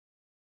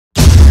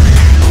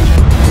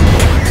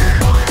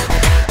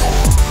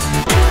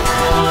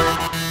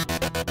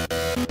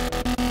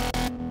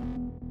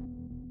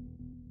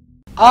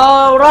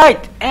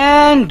Alright,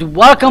 and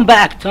welcome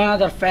back to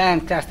another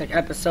fantastic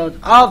episode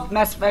of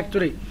Mass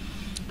Factory.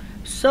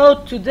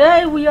 So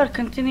today we are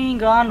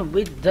continuing on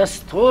with the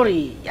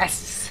story.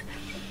 Yes.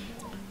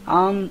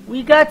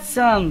 We got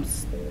some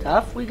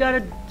stuff we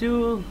gotta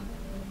do.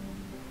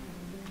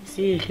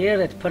 See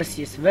here at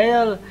Perseus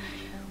Vale.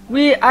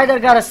 We either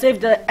gotta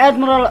save the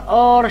Admiral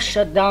or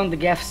shut down the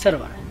GAF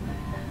server.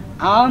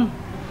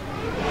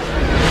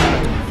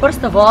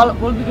 First of all,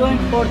 we'll be going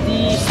for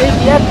the save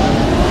the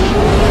Admiral.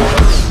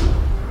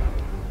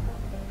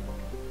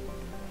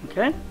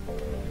 Okay.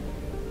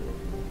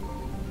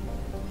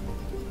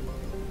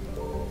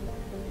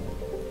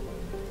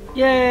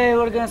 Yay,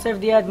 we're gonna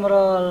save the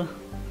Admiral.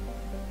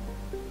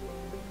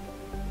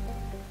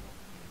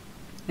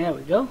 There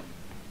we go.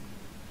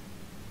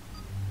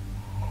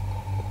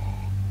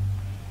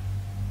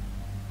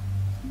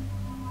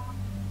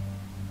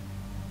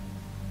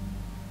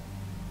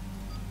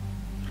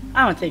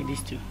 I'm gonna take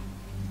these two.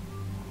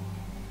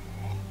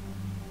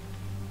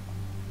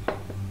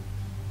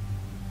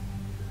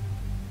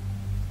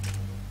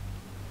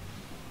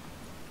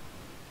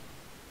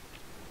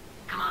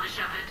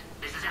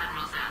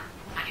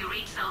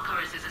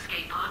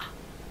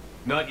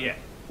 Not yet.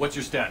 What's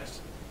your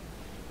status?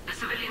 The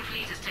civilian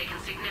fleet has taken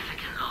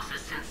significant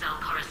losses since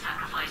Zelchorus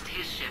sacrificed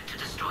his ship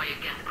to destroy a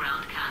Geth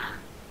ground cannon.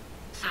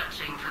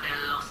 Searching for their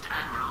lost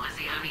Admiral is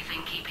the only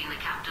thing keeping the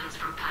captains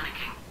from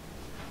panicking.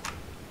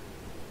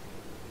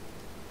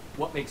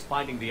 What makes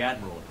finding the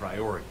Admiral a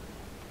priority?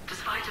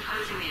 Despite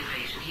opposing the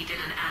invasion, he did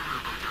an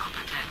admirable job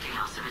protecting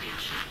our civilian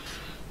ships.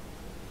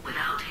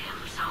 Without him,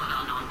 some of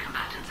our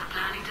non-combatants are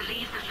planning to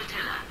leave the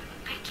flotilla.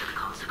 Picture the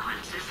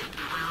consequences, if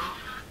you will.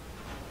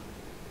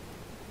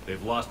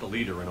 They've lost a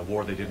leader in a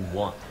war they didn't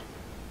want.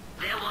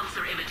 Their wants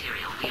are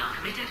immaterial. We are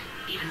committed.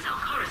 Even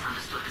Zelchorus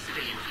understood the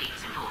civilian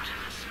fleet's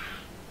importance.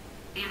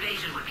 The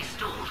invasion would be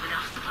stalled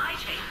without a supply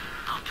chain,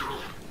 after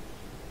all.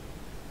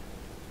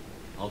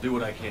 I'll do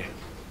what I can.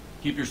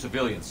 Keep your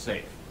civilians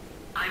safe.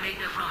 I make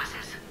no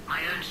promises. My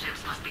own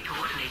ships must be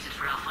coordinated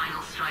for our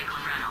final strike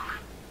on Rannoch.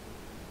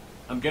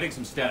 I'm getting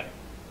some static.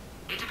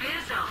 It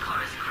appears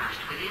Zelchorus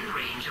crashed within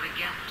range of a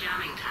Geth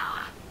jamming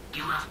tower.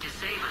 You must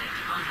disable it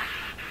to contact him.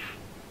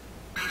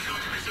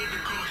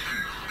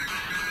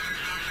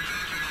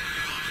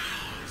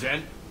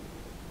 Zen?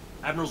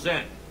 Admiral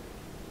Zen?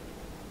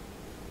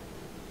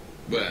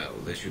 Well,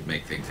 this should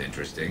make things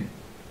interesting.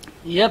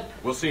 Yep.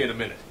 We'll see in a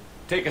minute.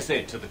 Take us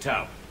in to the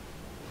tower.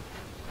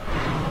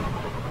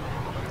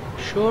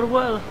 Sure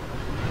will.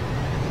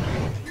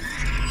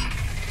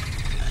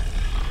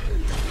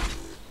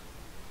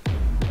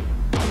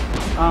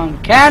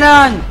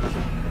 Cannon!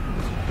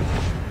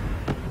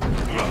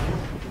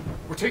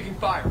 We're taking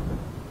fire.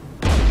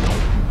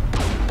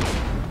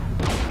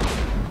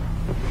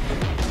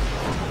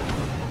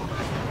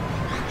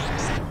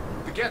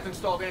 The Geth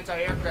installed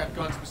anti-aircraft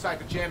guns beside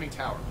the jamming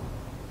tower.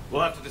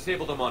 We'll have to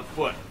disable them on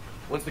foot.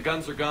 Once the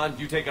guns are gone,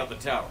 you take out the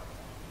tower.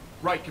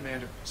 Right,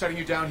 Commander. Setting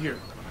you down here.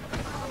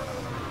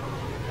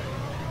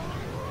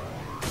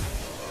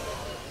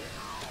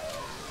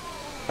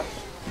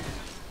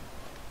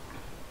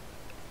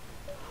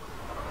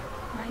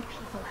 My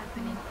people have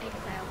been in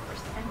exile for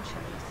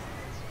centuries.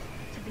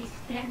 To be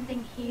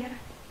standing here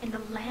in the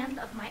land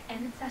of my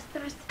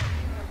ancestors?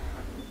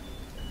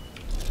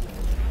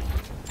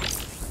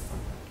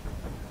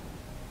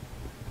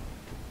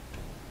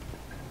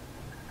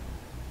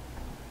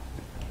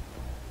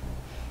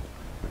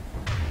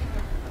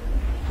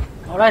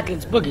 Alright,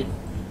 let's boogie.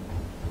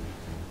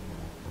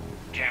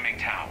 Jamming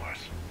towers.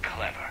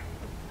 Clever.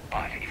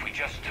 But if we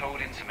just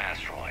towed in some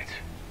asteroids...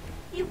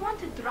 You want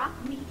to drop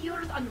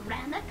meteors on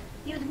Rannoch?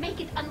 You'd make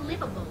it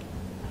unlivable.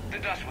 The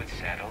dust would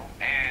settle,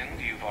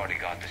 and you've already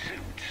got the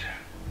suits.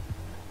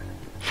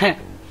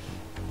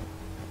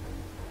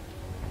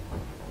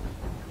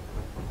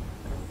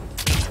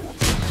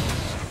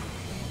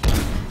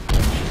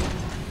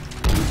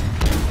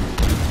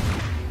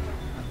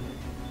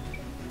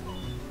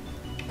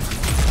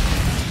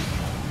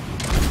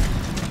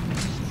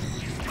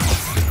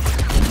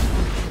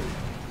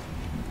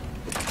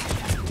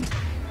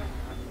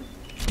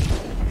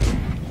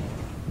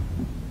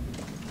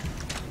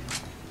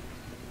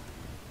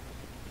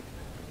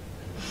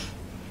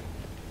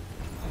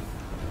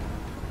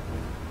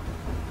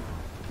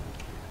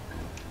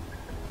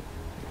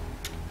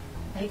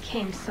 They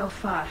came so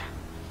far.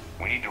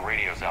 We need to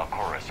radio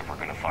Zelchorus if we're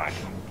gonna find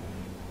him.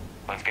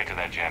 Let's get to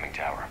that jamming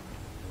tower.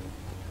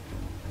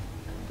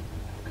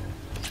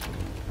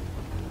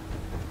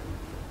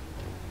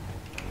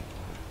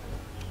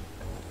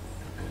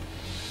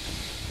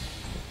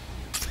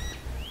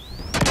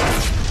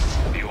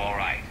 You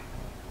alright?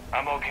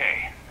 I'm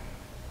okay.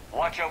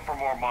 Watch out for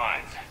more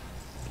mines.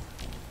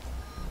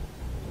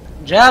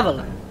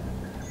 Javelin.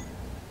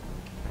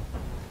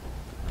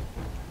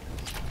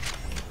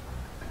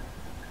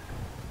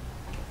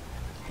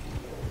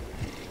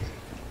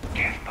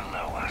 Get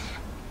below us.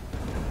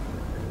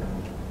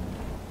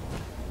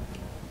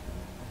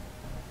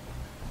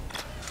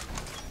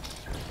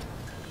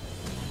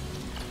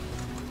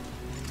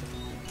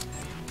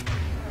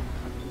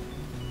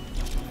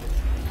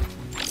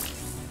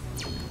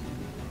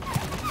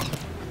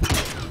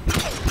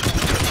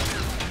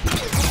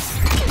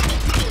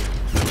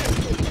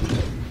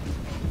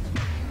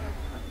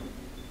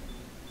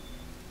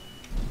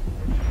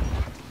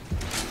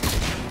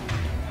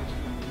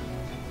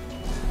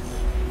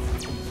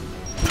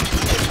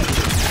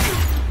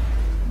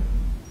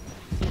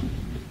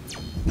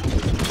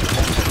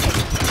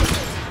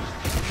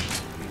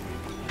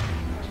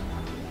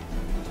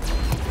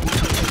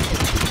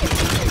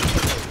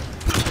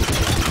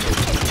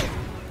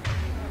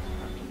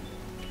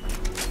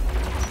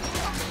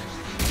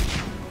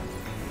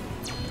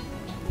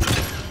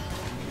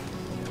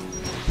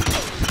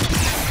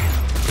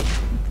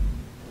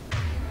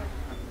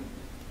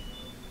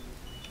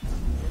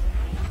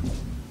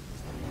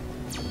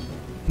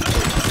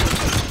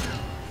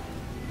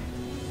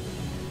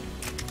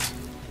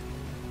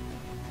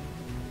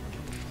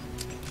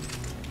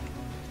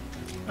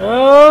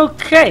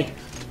 Okay.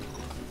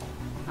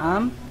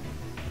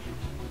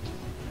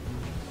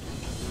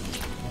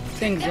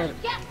 Things are.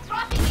 Yes,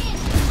 crossing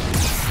in.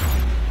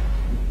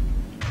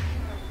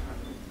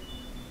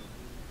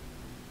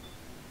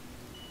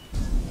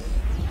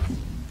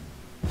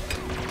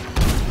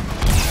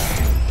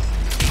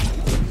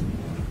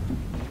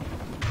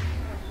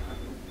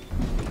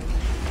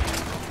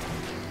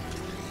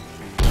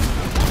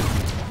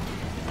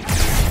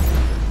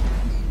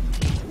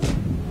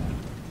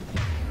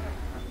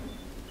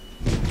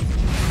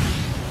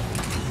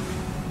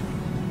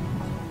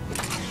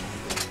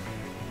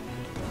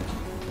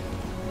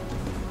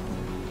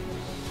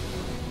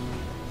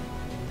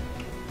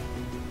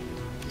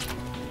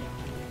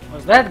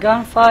 Was that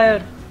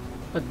gunfire?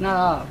 But not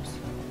ours.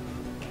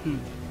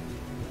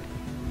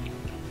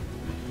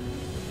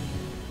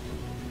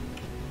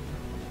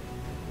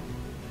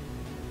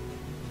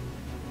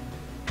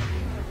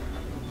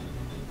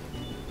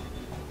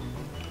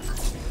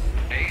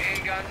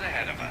 AA guns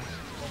ahead of us.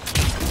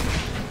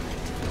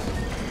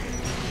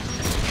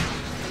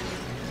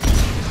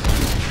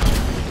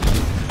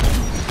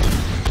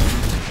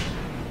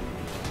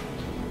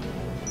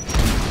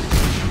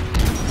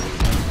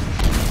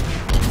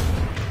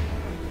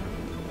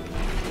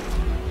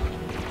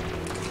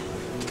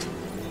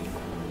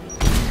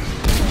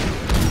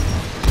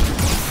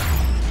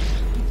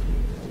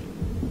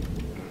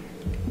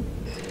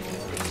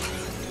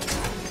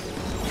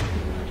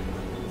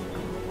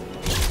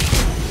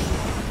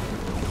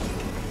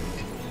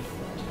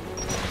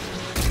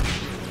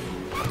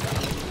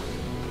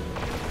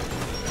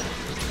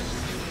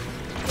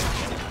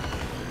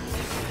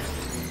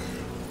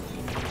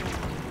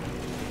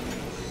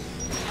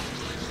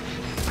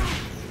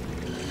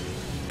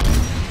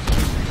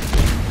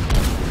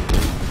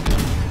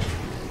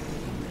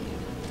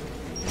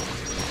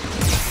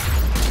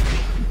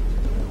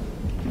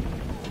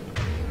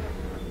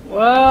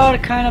 We're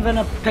kind of in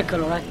a pickle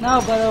right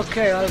now, but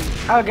okay,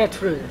 I'll get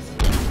through this.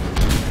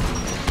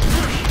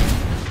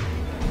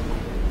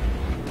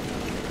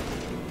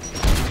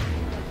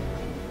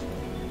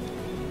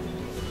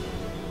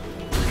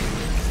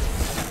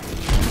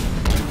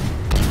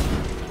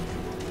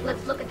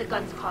 Let's look at the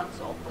gun's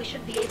console. We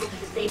should be able to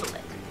disable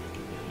it.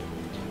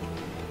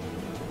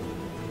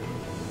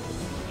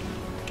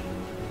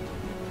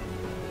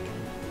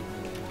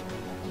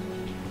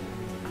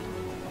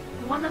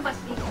 One of us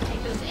needs to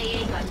take those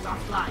AA guns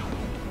offline.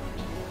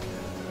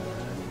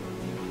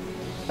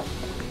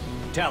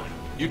 Tally,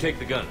 you take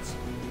the guns.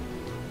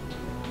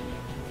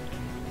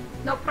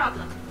 No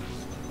problem.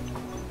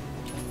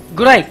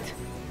 Great.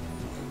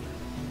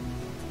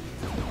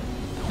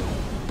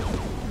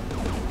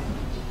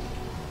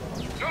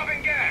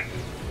 Dropping gas.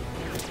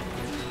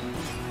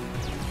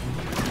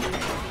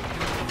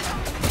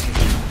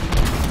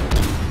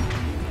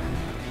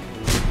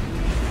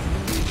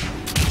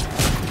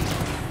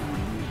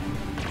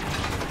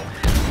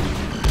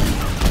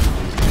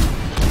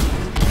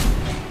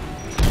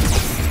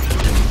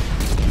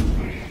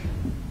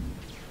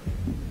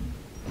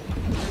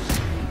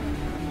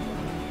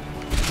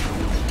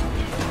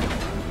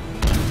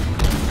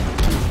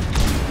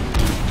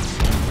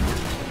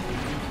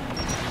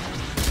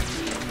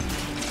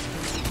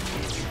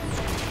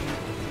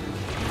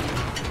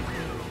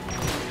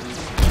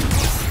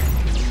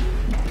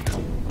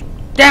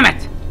 Damn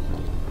it!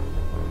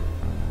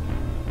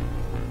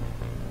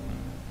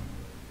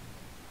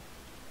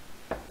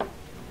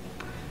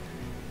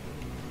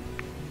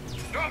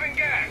 Dropping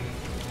gas.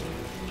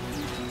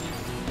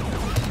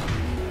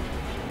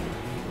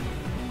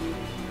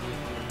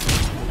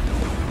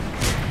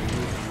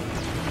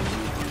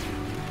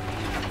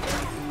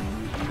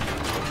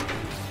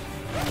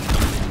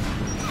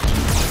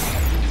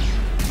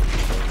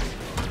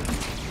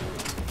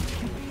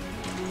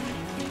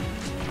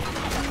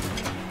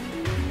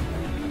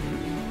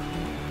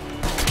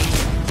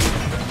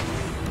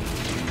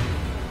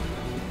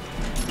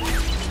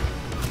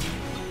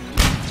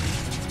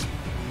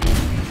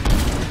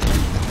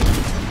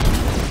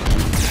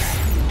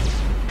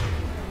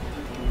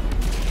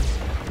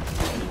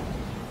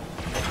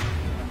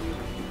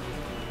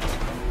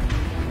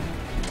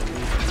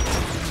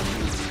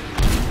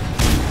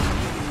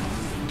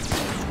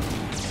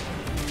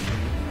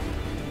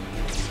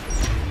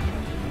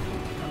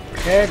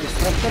 Ok,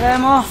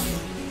 distrarremo.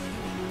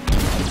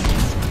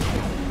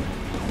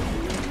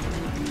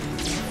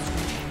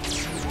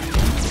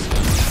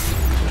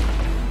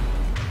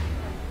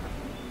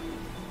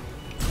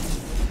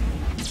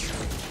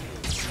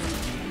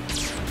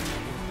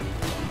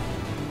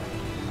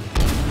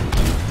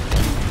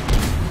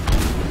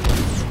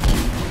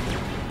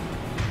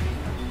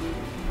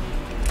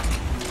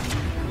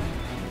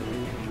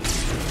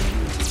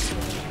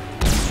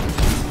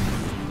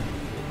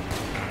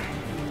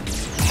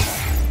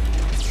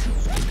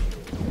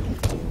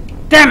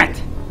 Damn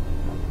it!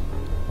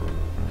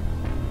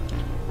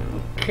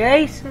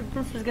 Okay, so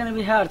this is gonna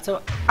be hard,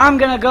 so I'm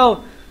gonna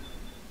go.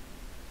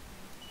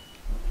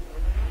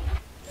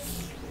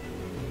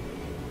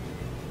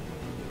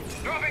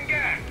 Dropping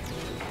gas.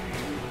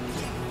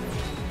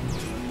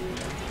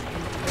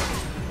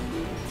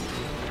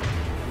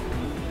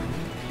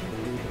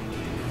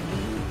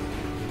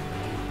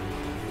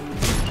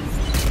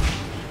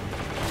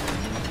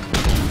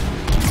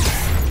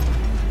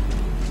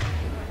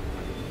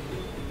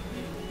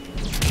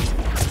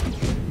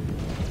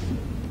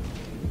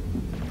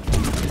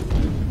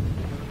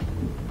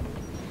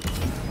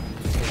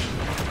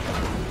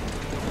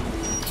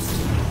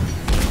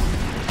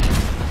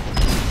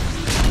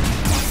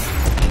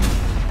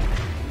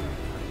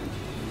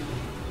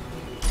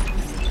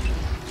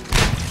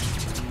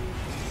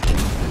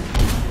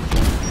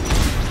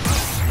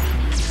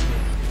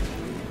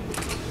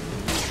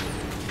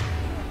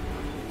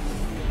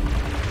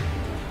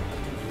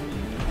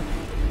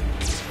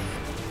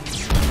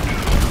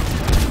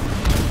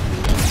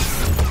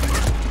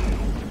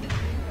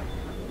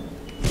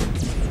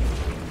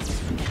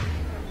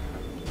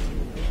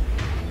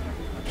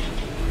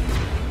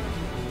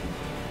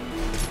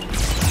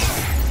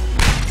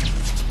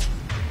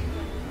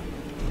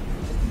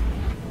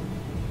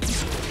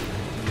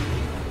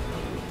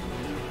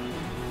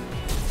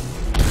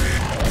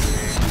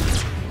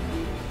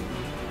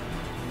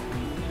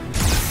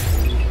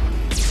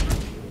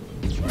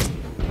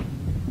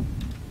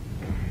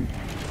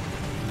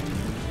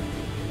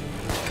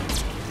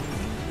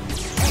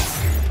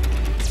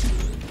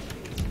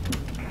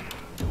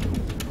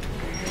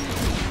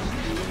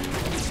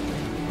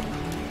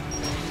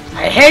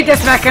 hate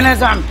this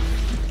mechanism.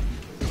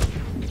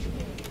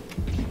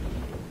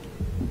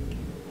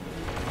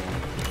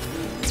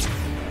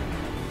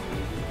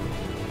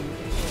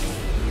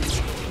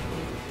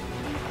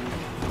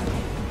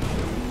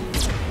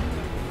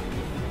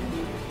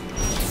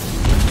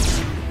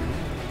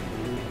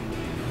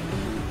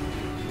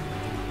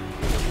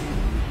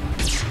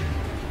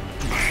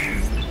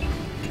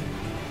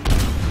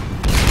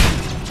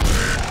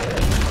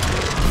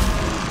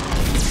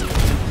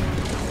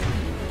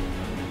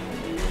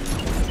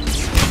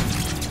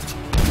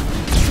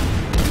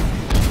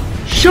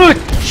 Shoot!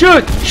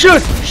 Shoot!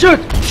 Shoot! Shoot!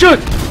 Shoot!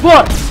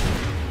 What?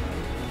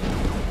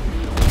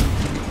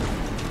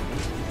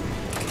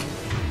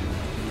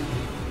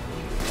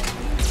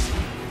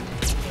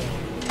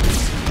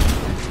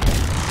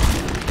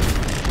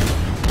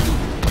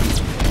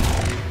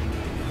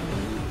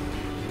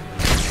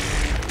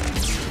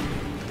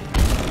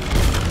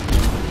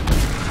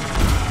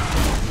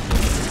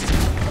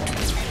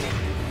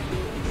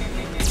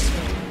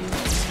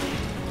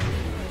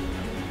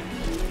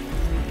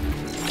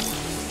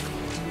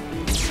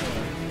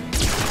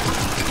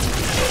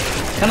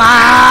 Come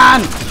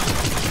on!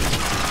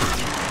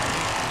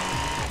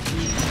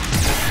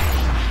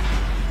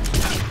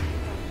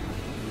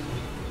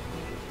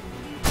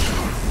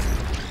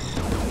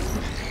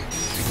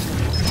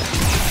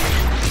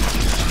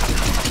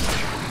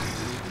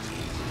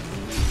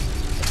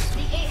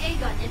 The AA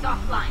gun is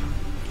offline.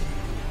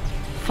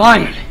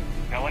 Finally.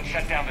 Now let's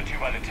shut down the two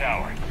by the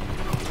tower.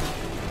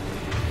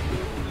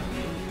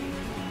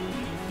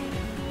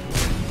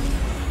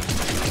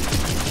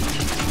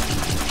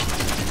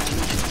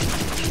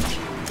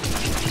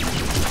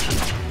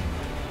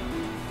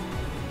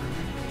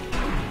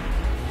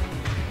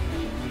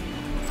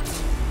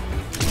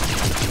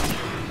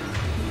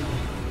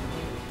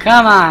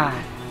 Come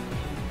on.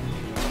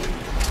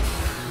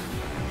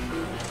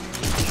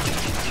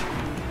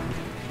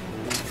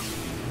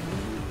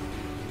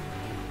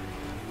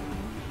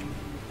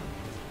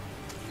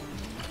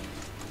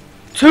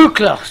 Too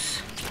close.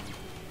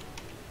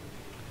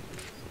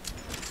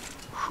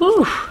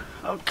 Whew.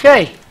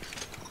 Okay.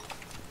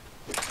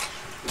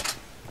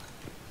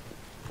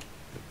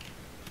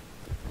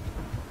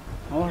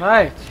 All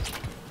right.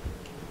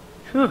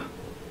 Whew.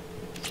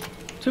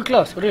 Too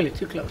close, really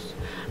too close.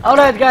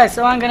 Alright guys,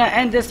 so I'm gonna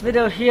end this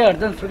video here.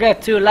 Don't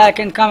forget to like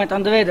and comment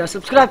on the video,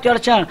 subscribe to our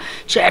channel,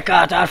 check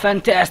out our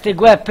fantastic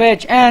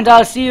webpage, and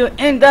I'll see you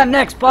in the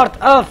next part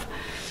of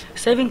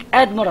saving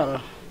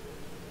Admiral.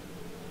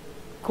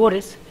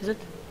 Chorus, is it?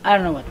 I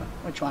don't know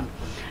which one.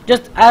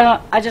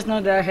 I just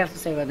know that I have to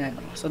save an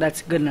Admiral, so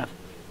that's good enough.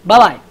 Bye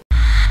bye.